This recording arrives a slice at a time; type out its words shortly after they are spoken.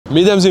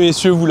Mesdames et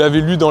messieurs, vous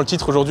l'avez lu dans le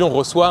titre, aujourd'hui on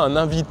reçoit un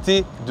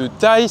invité de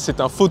taille. C'est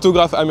un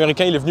photographe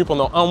américain, il est venu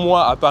pendant un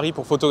mois à Paris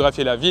pour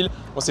photographier la ville.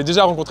 On s'est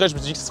déjà rencontrés, je me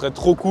suis dit que ce serait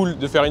trop cool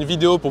de faire une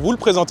vidéo pour vous le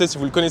présenter si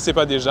vous ne le connaissez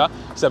pas déjà.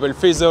 Il s'appelle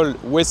Faizal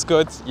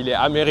Westcott, il est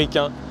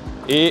américain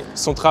et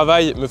son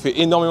travail me fait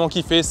énormément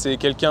kiffer. C'est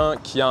quelqu'un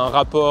qui a un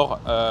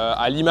rapport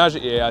à l'image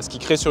et à ce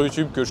qu'il crée sur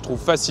YouTube que je trouve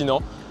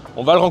fascinant.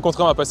 On va le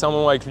rencontrer, on va passer un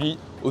moment avec lui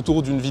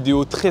autour d'une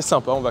vidéo très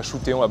sympa. On va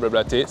shooter, on va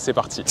blablater, c'est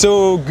parti.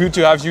 So good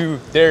to have you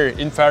there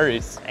in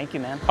Paris. Thank you,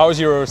 man. How's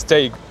your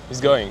stay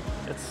is going?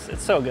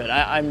 It's so good.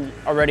 I'm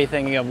already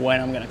thinking of when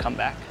I'm gonna come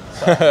back.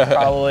 So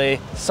probably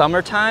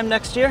summertime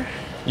next year.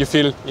 You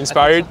feel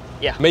inspired? So.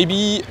 Yeah.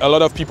 Maybe a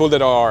lot of people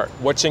that are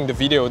watching the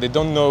video, they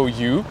don't know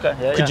you. Okay,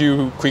 yeah, Could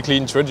you quickly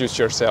introduce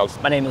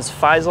yourself? My name is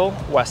Faizal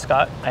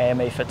Westcott. I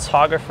am a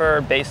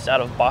photographer based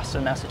out of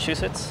Boston,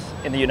 Massachusetts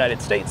in the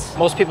United States.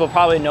 Most people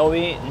probably know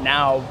me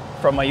now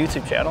from my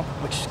YouTube channel,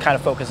 which kind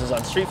of focuses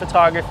on street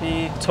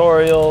photography,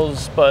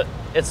 tutorials, but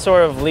it's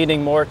sort of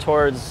leaning more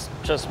towards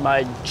just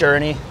my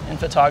journey in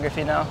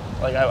photography now.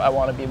 Like I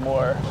want to be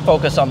more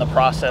focused on the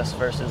process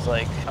versus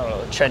like, I don't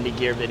know, trendy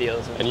gear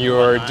videos. And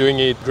you're doing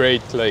it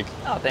great, like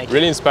thank you.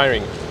 Really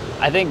inspiring.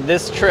 I think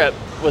this trip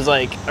was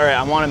like, all right,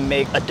 I want to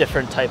make a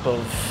different type of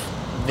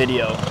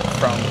video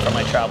from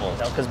my travels.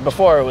 Because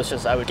before it was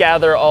just, I would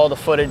gather all the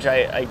footage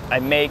I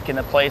make in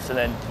a place and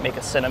then make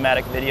a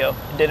cinematic video.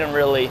 It didn't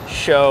really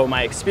show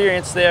my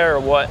experience there or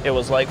what it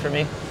was like for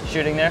me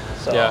shooting there.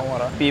 So yeah. I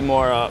want to be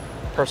more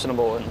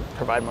personable and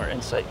provide more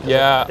insight.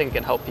 Yeah, I think it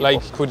can help people.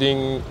 Like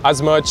putting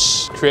as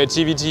much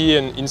creativity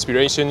and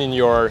inspiration in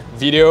your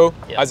video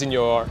as in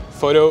your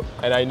photo.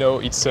 And I know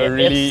it's a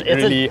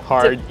really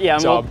hard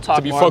job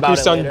to be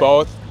focused on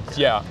both.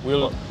 Yeah,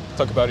 we'll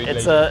talk about it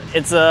later.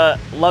 It's a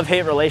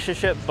love-hate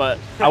relationship, but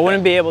I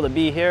wouldn't be able to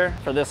be here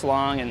for this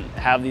long and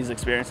have these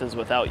experiences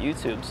without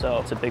YouTube. So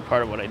it's a big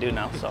part of what I do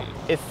now. So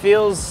it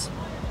feels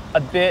a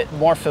bit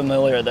more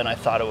familiar than I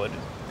thought it would,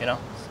 you know?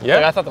 Yeah.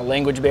 Like I thought the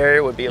language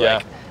barrier would be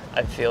like,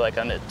 I feel like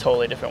I'm in a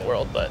totally different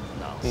world, but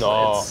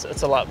no.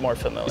 It's a lot more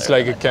familiar. It's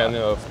like a kind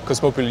of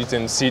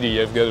cosmopolitan city.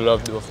 You've got a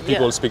lot of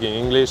people speaking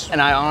English.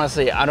 And I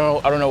honestly, I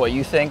don't know what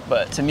you think,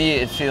 but to me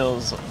it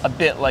feels a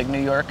bit like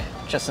New York,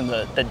 just in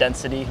the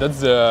density. That's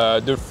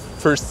the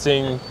first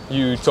thing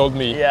you told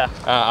me. Yeah.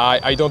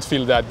 I don't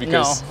feel that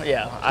because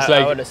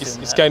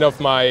it's kind of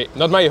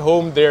not my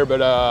home there,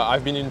 but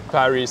I've been in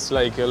Paris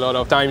like a lot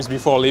of times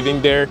before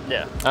living there.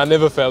 Yeah. I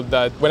never felt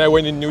that. When I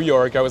went in New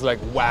York, I was like,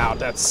 wow,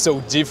 that's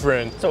so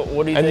different. So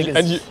what do you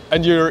think?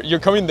 And you're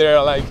coming there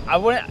like, I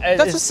wouldn't.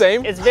 That's the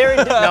same. It's very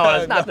no,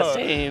 it's not the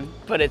same,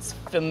 but it's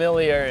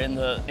familiar in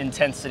the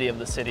intensity of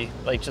the city,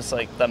 like just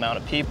like the amount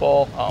of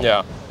people,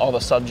 all the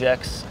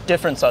subjects,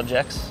 different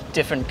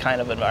kind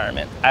of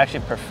environment. I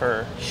actually prefer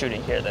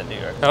shooting here than New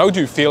York. And how do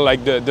you feel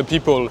like the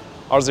people?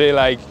 Are they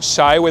like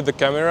shy with the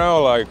camera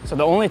or like? So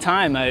the only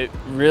time I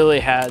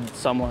really had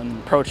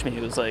someone approach me,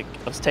 it was like,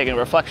 I was taking a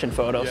reflection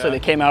photo. So they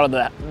came out of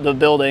the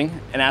building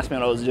and asked me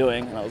what I was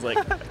doing. And I was like,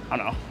 I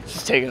don't know,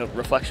 just taking a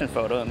reflection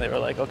photo. And they were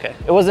like, okay.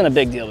 It wasn't a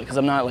big deal because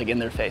I'm not like in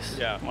their face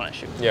when I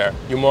shoot. Yeah,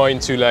 you're more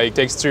into like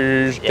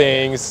textures,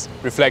 things,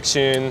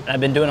 reflection. And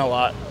I've been doing a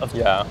lot of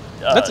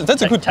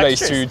that's a good place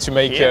to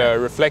make a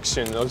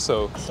reflection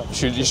also.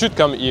 You should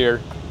come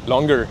here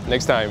longer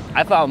next time.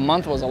 I thought a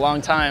month was a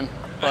long time.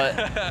 But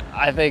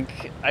I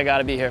think I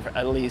gotta be here for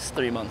at least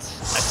 3 months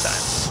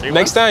next time.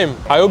 Next time,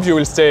 I hope you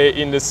will stay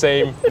in the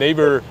same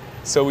neighbor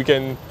so we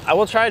can... I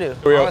will try to,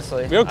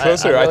 honestly. We're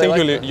closer. I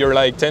think you're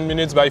like 10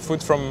 minutes by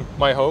foot from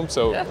my home,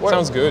 so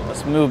sounds good.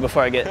 Let's move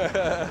before I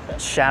get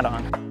shat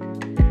on.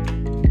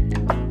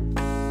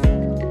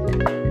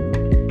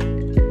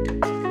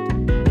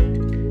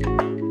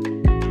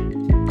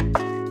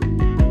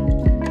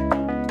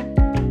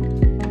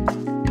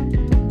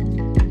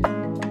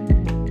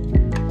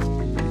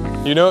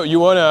 You know, you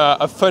want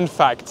a fun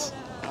fact,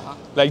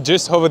 like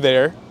just over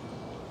there,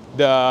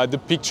 the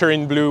picture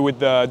in blue with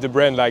the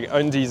brand like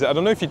Undies. I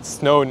don't know if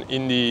it's known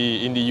in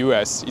the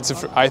US.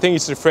 I think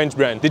it's a French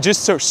brand. They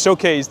just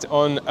showcased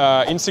on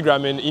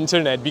Instagram and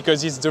internet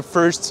because it's the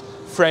first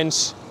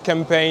French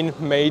campaign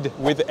made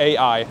with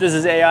AI. This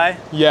is AI?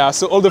 Yeah,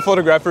 so all the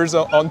photographers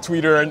on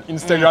Twitter and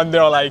Instagram,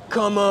 they're like,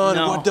 come on,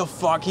 what the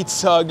fuck,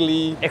 it's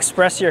ugly.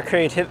 Express your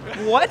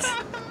creativity. What?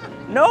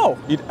 No.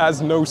 It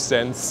has no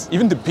sense.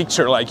 Even the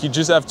picture, like you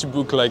just have to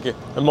book like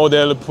a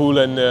model, a pool,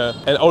 and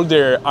all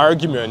their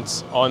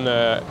arguments on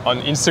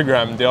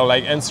Instagram. They're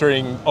like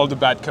answering all the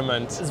bad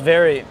comments. It's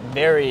very,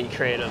 very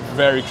creative.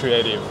 Very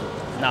creative.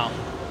 No.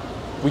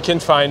 We can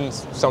find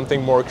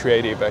something more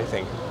creative, I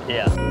think.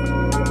 Yeah.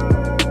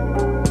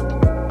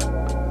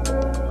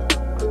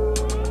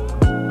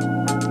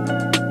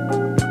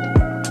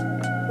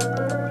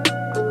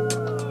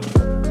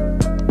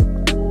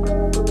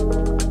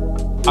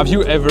 Have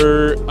you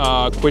ever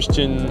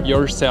questioned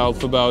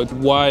yourself about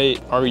why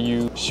are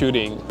you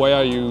shooting? Why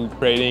are you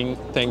creating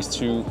thanks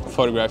to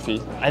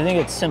photography? I think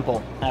it's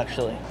simple,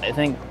 actually. I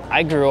think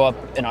I grew up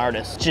an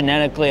artist.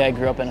 Genetically, I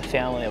grew up in a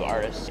family of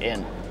artists.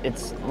 And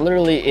it's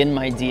literally in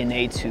my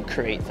DNA to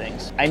create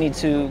things. I need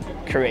to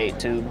create,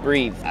 to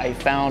breathe. I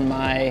found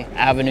my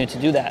avenue to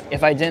do that.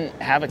 If I didn't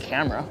have a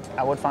camera,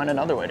 I would find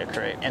another way to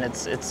create. And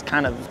it's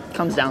kind of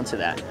comes down to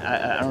that.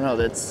 I don't know,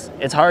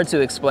 it's hard to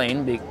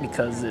explain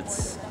because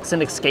it's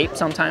an escape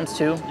sometimes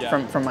too,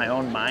 from my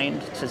own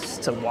mind,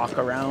 just to walk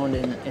around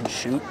and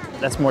shoot.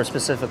 That's more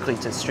specifically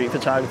to street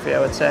photography, I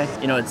would say.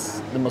 You know, it's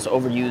the most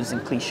overused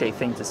and cliche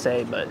thing to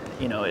say, but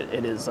you know,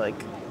 it is like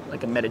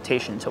a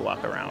meditation to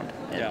walk around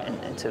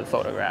and to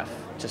photograph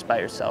just by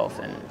yourself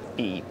and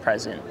be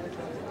present.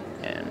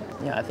 And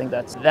yeah, I think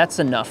that's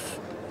enough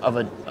of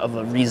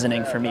a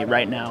reasoning for me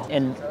right now.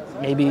 And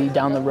maybe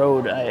down the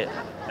road, I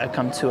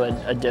come to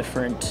a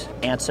different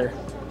answer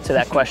to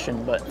that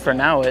question, but for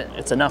now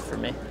it's enough for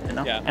me, you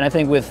know? And I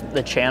think with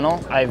the channel,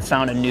 I've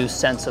found a new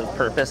sense of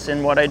purpose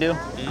in what I do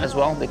as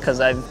well, because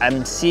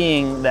I'm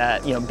seeing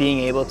that, you know, being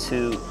able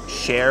to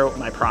share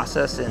my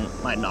process and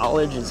my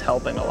knowledge is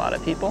helping a lot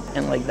of people.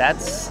 And like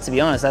that's, to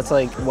be honest, that's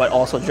like what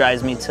also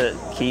drives me to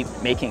keep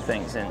making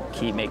things and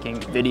keep making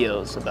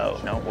videos about,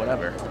 you know,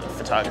 whatever,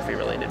 photography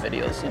related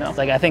videos, you know?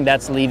 Like I think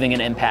that's leaving an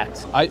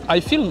impact.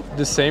 I feel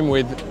the same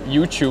with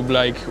YouTube.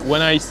 Like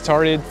when I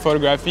started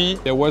photography,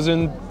 there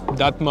wasn't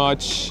that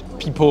much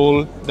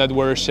people that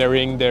were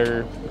sharing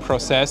their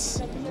process,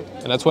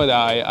 and that's what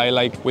I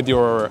like with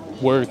your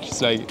work.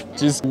 It's like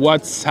just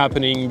what's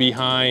happening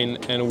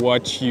behind and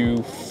what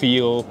you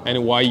feel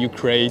and why you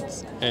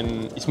create,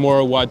 and it's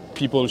more what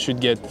people should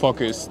get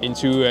focused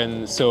into.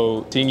 And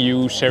so seeing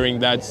you sharing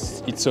that,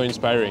 it's so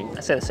inspiring.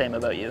 I say the same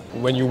about you.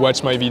 When you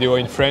watch my video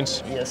in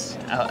French, yes,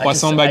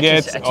 croissant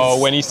baguette,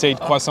 or when he said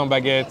croissant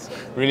baguette,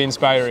 really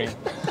inspiring.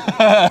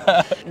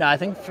 No, I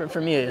think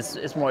for me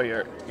it's more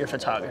your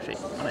photography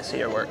when I see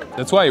your work.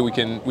 That's why we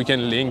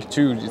can link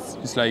too.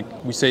 It's like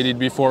we said it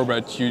before,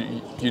 but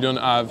you don't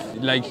have,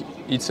 like,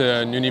 it's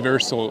an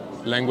universal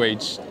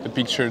language, the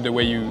picture, the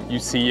way you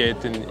see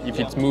it, and if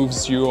it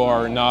moves you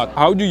or not.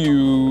 How do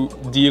you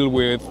deal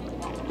with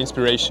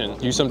inspiration?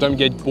 Do you sometimes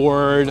get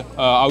bored?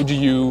 How do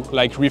you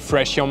like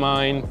refresh your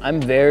mind? I'm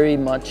very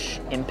much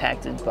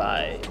impacted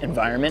by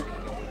environment.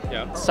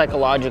 Yeah.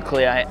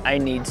 Psychologically, I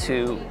need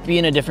to be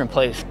in a different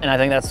place. And I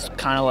think that's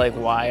kind of like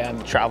why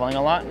I'm traveling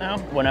a lot now.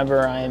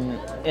 Whenever I'm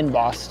in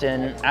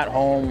Boston, at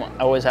home, I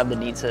always have the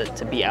need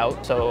to be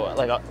out. So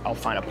like I'll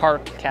find a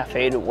park,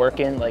 cafe to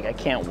work in. Like I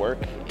can't work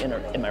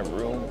in my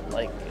room.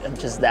 Like I'm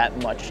just that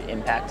much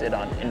impacted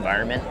on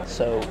environment.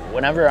 So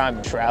whenever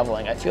I'm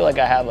traveling, I feel like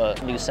I have a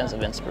new sense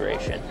of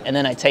inspiration. And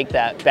then I take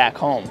that back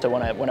home. So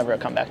whenever I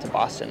come back to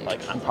Boston,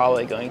 like I'm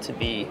probably going to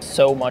be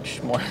so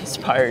much more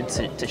inspired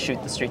to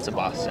shoot the streets of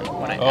Boston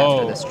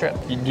after this trip.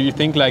 Do you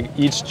think like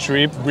each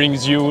trip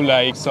brings you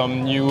like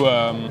some new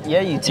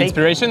you take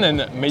inspiration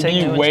and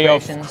maybe a way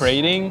of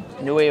creating?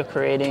 New way of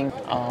creating.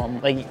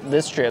 Like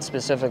this trip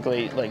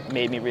specifically like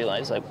made me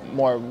realize like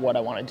more what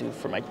I want to do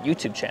for my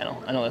YouTube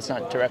channel. I know that's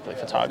not directly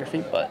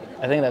photography, but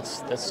I think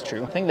that's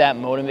true. I think that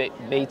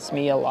motivates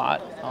me a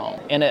lot.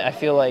 And I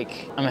feel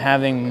like I'm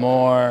having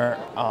more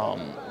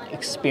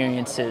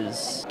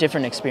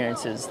different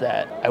experiences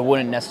that I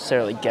wouldn't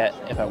necessarily get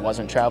if I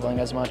wasn't traveling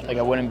as much. Like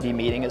I wouldn't be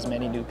meeting as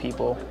many new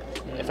people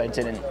if I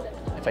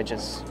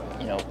just,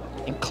 you know,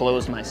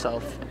 enclosed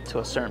myself to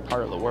a certain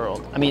part of the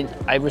world. I mean,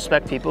 I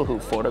respect people who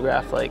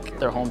photograph like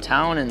their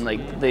hometown and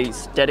like they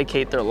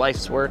dedicate their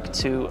life's work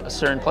to a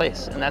certain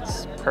place, and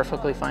that's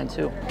perfectly fine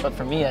too. But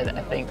for me,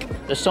 I think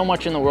there's so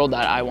much in the world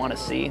that I want to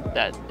see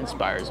that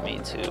inspires me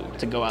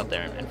to go out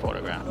there and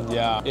photograph.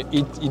 Yeah,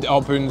 it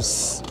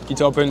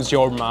opens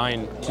your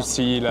mind to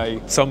see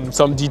like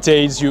some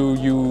details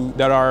you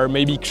that are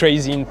maybe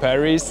crazy in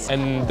Paris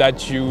and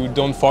that you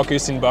don't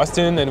focus in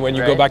Boston, and when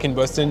you go back in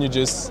Boston you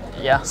just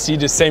see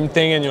the same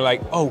thing and you're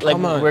like, oh, like,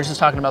 come on. We're just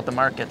talking about the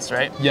markets,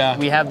 right? Yeah.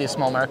 We have these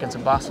small markets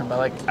in Boston, but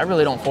like I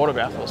really don't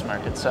photograph those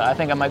markets, so I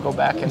think I might go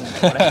back and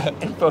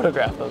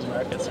photograph those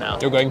markets now.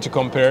 You're going to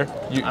compare?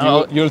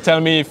 You'll tell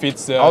me if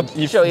it's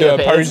if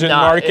the Parisian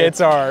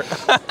markets are.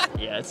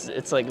 Yeah,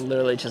 it's like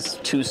literally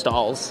just 2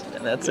 stalls,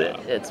 and that's it.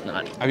 It's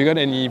not. Have you got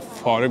any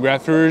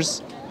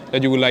photographers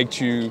that you would like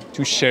to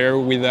share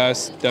with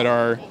us that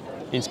are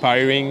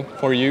inspiring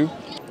for you?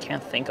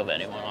 Can't think of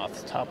anyone off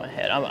the top of my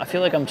head. I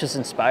feel like I'm just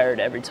inspired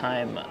every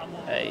time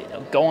I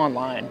go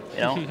online, you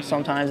know?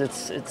 Sometimes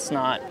it's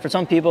not, for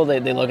some people they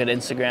look at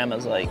Instagram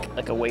as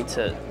like a way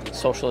to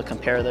socially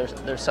compare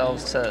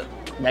themselves to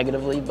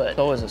negatively, but it's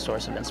always a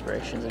source of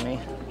inspiration to me.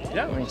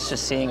 Yeah. I mean, it's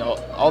just seeing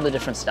all the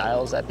different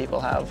styles that people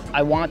have.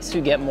 I want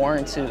to get more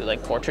into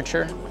like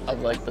portraiture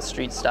of like the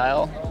street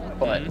style,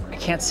 but I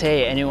can't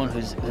say anyone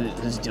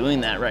who's doing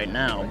that right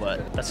now,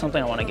 but that's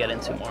something I want to get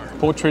into more.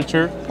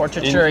 Portraiture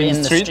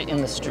in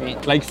the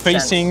street. Like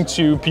facing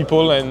to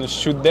people and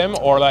shoot them,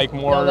 or like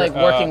more. No, like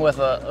working with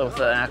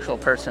an actual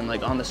person,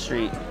 like on the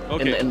street,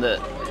 in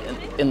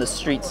the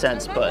street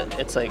sense, but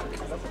it's like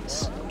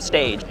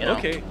stage, you know?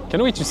 Okay.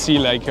 Can't wait to see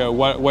like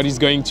what is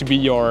going to be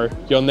your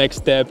next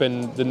step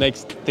and the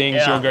next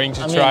things you're going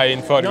to try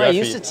in photography.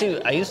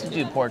 I used to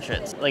do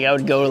portraits. Like I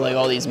would go to like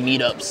all these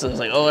meetups. So it was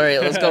like, oh, all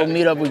right, let's go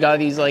meet up. We got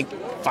these like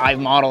 5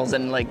 models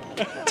and like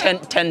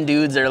 10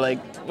 dudes are like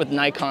with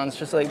Nikons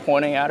just like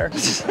pointing at her.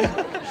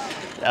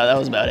 That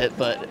was about it,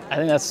 but I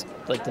think that's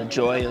like the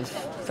joy of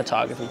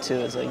photography too,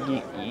 is like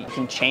you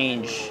can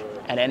change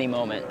at any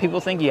moment. People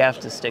think you have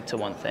to stick to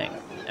one thing.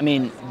 I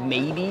mean,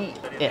 maybe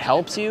it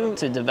helps you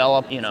to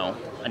develop, you know,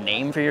 a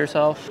name for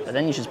yourself, but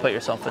then you just put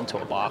yourself into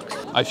a box.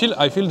 I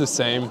feel the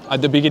same.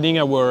 At the beginning,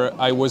 I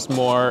was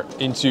more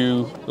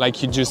into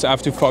like you just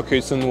have to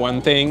focus on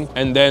one thing,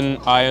 and then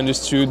I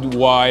understood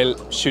while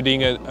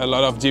shooting a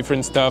lot of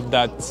different stuff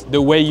that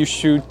the way you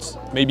shoot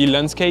maybe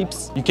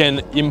landscapes, you can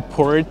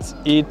import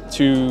it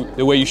to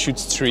the way you shoot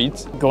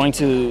street. Going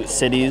to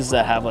cities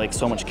that have like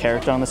so much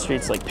character on the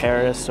streets, like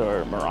Paris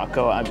or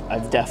Morocco,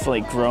 I've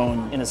definitely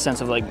grown in a sense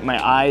of like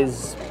my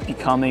eyes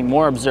becoming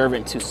more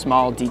observant to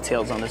small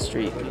details on the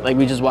street. Like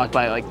we just walked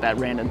by like that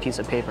random piece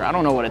of paper. I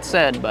don't know what it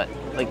said, but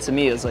like to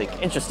me it was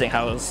like interesting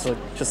how it was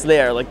like just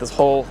there, like this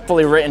whole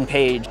fully written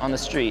page on the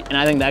street. And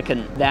I think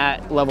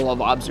that level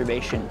of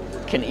observation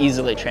can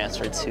easily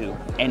transfer to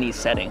any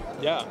setting.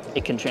 Yeah.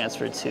 It can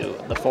transfer to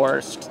the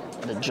forest,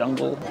 the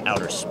jungle,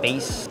 outer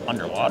space,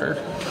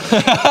 underwater.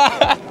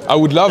 I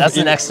would love. That's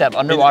the next step,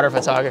 underwater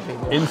photography.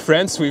 In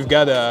France, we've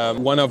got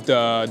one of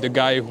the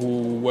guy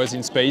who was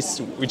in space,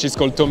 which is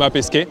called Thomas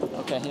Pesquet.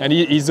 Okay, yeah. And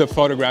he's a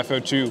photographer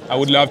too. I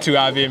would love to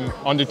have him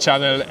on the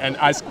channel and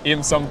ask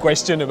him some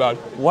question about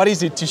what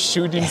is it to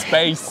shoot in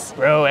space?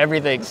 Bro,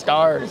 everything,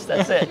 stars,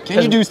 that's it.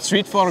 Can you do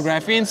street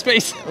photography in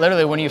space?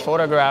 Literally, when you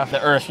photograph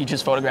the Earth, you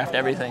just photographed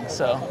everything,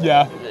 so.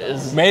 Yeah,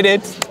 made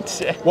it.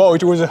 Whoa,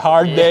 it was a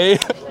hard day. Yeah.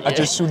 I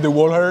just shoot the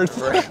whole Earth.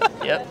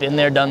 Yep, been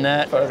there, done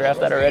that, photographed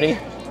that already.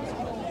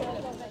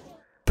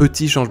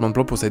 Petit changement de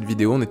plan pour cette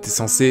vidéo, on était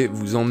censé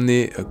vous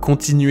emmener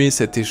continuer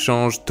cet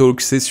échange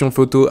talk session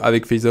photo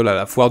avec Faizal à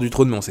la foire du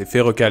trône, mais on s'est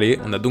fait recaler.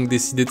 On a donc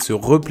décidé de se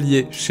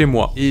replier chez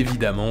moi. Et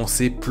évidemment, on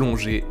s'est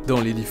plongé dans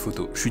les livres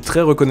photos. Je suis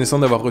très reconnaissant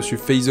d'avoir reçu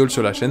Faizal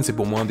sur la chaîne, c'est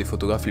pour moi un des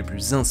photographes les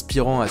plus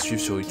inspirants à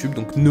suivre sur YouTube,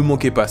 donc ne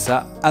manquez pas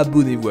ça,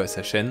 abonnez-vous à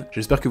sa chaîne.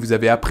 J'espère que vous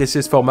avez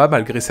apprécié ce format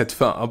malgré cette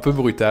fin un peu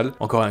brutale.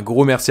 Encore un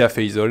gros merci à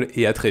Faizal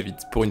et à très vite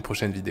pour une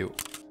prochaine vidéo.